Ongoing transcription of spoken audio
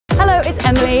it's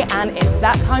Emily and it's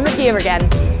that time of year again.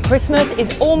 Christmas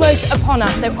is almost upon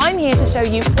us, so I'm here to show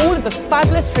you all of the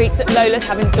fabulous treats that Lola's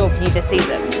have in store for you this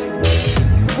season.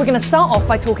 We're going to start off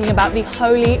by talking about the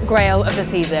holy grail of the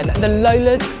season, the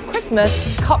Lola's Christmas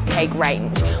cupcake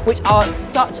range, which are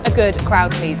such a good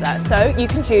crowd pleaser. So you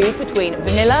can choose between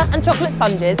vanilla and chocolate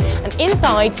sponges, and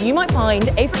inside you might find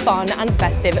a fun and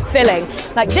festive filling,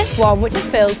 like this one, which is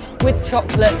filled with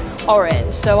chocolate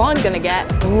orange. So I'm going to get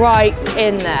right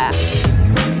in there.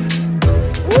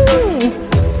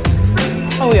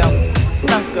 Oh yeah,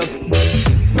 that's good.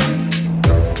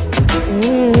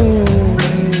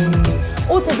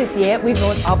 Also this year, we've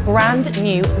launched our brand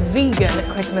new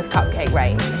vegan Christmas cupcake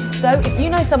range. So if you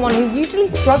know someone who usually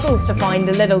struggles to find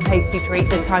a little tasty treat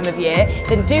this time of year,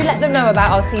 then do let them know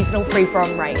about our seasonal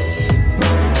free-from range.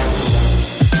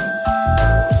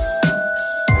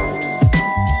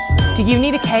 Do you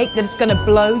need a cake that's going to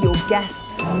blow your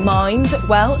guests' minds?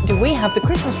 Well, do we have the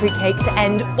Christmas tree cake to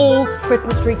end all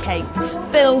Christmas tree cakes,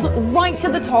 filled right to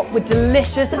the top with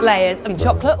delicious layers of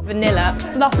chocolate, vanilla,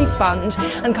 fluffy sponge,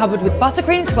 and covered with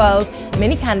buttercream swirls,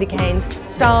 mini candy canes,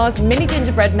 stars, mini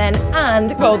gingerbread men,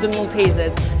 and golden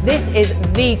Maltesers. This is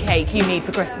the cake you need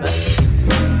for Christmas.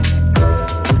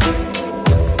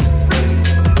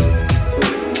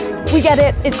 We get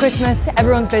it, it's Christmas,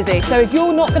 everyone's busy. So if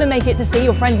you're not going to make it to see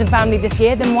your friends and family this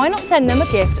year, then why not send them a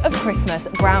gift of Christmas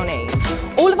brownies?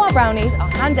 All of our brownies are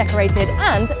hand decorated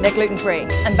and they're gluten-free.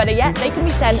 And better yet, they can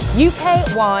be sent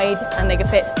UK-wide and they can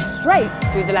fit straight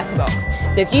through the letterbox.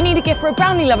 So if you need a gift for a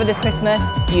brownie lover this Christmas,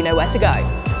 you know where to go.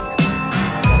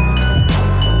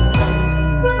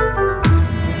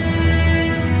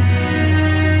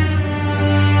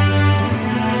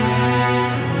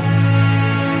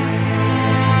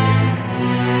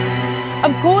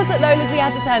 Of course, at Lola's we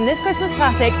had to turn this Christmas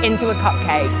classic into a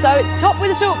cupcake. So it's topped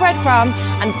with a shortbread crumb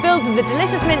and filled with the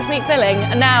delicious mincemeat filling,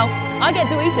 and now I get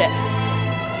to eat it.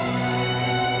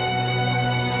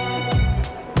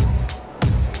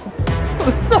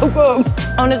 It's so good.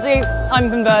 Honestly, I'm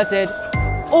converted.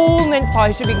 All mince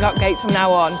pies should be cupcakes from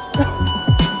now on.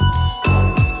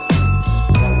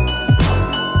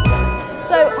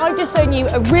 So I've just shown you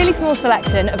a really small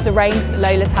selection of the range that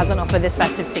Lola's has on offer this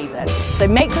festive season. So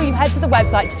make sure you head to the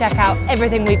website to check out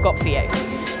everything we've got for you.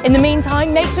 In the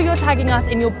meantime, make sure you're tagging us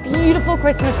in your beautiful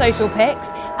Christmas social pics.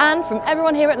 And from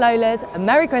everyone here at Lola's, a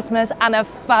Merry Christmas and a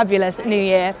fabulous New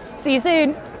Year. See you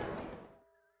soon.